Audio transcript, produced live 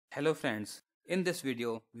Hello friends, in this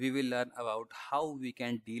video we will learn about how we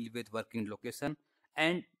can deal with working location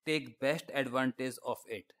and take best advantage of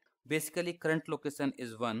it. Basically, current location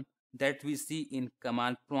is one that we see in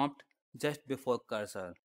command prompt just before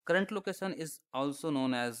cursor. Current location is also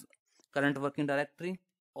known as current working directory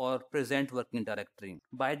or present working directory.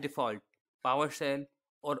 By default, PowerShell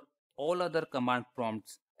or all other command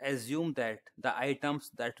prompts assume that the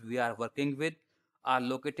items that we are working with are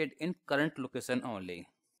located in current location only.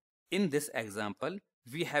 In this example,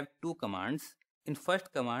 we have two commands. In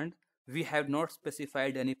first command, we have not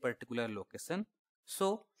specified any particular location.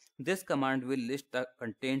 So this command will list the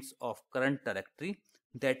contents of current directory,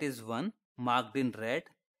 that is one marked in red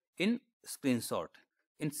in screenshot.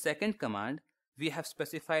 In second command, we have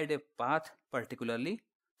specified a path particularly,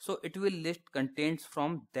 so it will list contents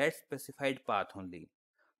from that specified path only.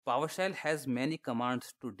 PowerShell has many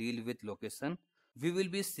commands to deal with location. We will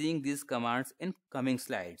be seeing these commands in coming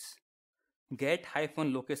slides.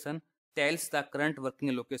 Get-location tells the current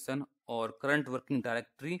working location or current working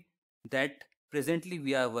directory that presently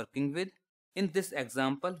we are working with. In this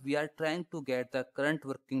example, we are trying to get the current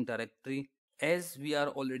working directory. As we are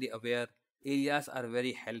already aware, alias are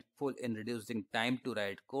very helpful in reducing time to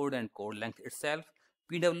write code and code length itself.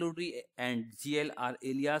 PWD and GL are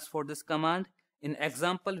alias for this command. In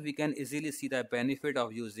example, we can easily see the benefit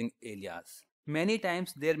of using alias. Many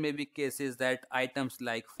times there may be cases that items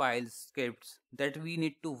like files, scripts that we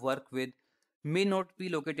need to work with may not be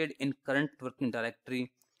located in current working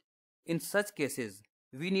directory. In such cases,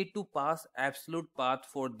 we need to pass absolute path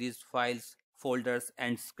for these files, folders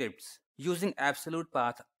and scripts. Using absolute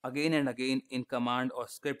path again and again in command or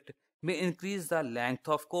script may increase the length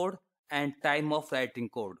of code and time of writing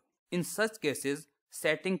code. In such cases,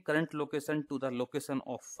 setting current location to the location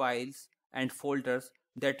of files and folders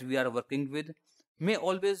that we are working with may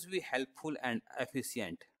always be helpful and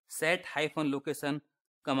efficient. Set-location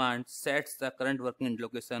command sets the current working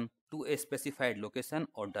location to a specified location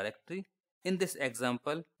or directory. In this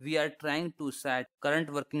example, we are trying to set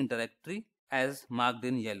current working directory as marked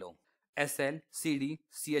in yellow. SL, CD,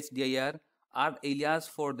 CHDIR are alias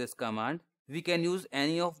for this command. We can use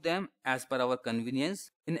any of them as per our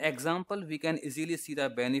convenience. In example, we can easily see the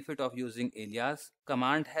benefit of using alias.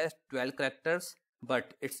 Command has 12 characters,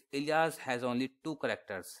 but its alias has only 2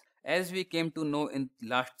 characters. As we came to know in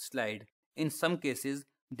last slide, in some cases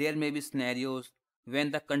there may be scenarios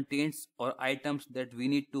when the contents or items that we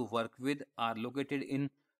need to work with are located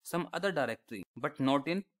in some other directory but not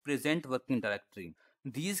in present working directory.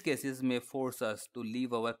 These cases may force us to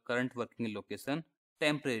leave our current working location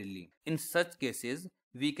temporarily. In such cases,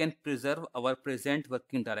 we can preserve our present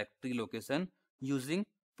working directory location using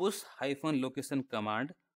push-location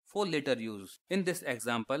command for later use. In this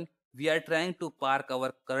example, we are trying to park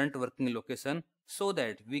our current working location so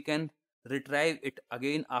that we can retrieve it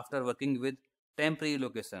again after working with temporary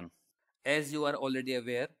location. As you are already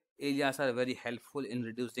aware, alias are very helpful in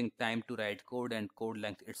reducing time to write code and code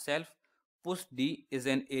length itself. PushD is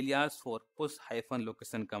an alias for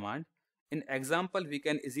push-location command. In example, we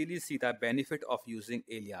can easily see the benefit of using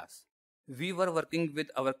alias. We were working with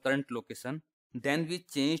our current location, then we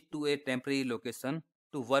changed to a temporary location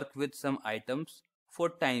to work with some items for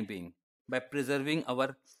time being by preserving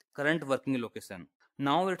our current working location.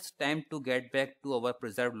 Now it's time to get back to our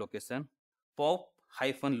preserved location.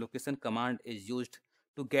 Pop-location command is used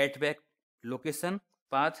to get back location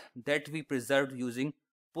path that we preserved using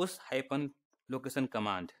push-location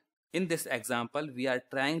command. In this example, we are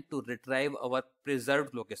trying to retrieve our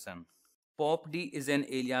preserved location. PopD is an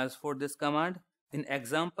alias for this command. In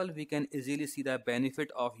example, we can easily see the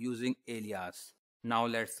benefit of using alias. Now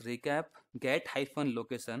let's recap.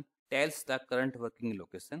 Get-location tells the current working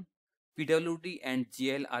location. PWD and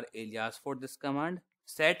GL are alias for this command.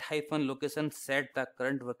 Set-location set the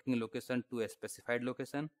current working location to a specified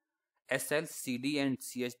location. SL, CD and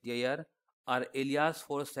CHDIR are alias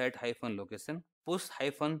for set-location.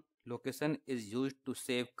 Push-location is used to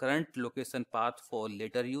save current location path for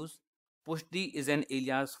later use. PushD is an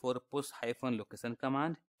alias for push-location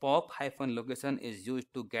command. Pop-location is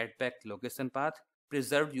used to get back location path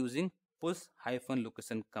preserved using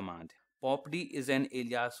push-location command. PopD is an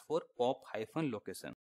alias for pop-location.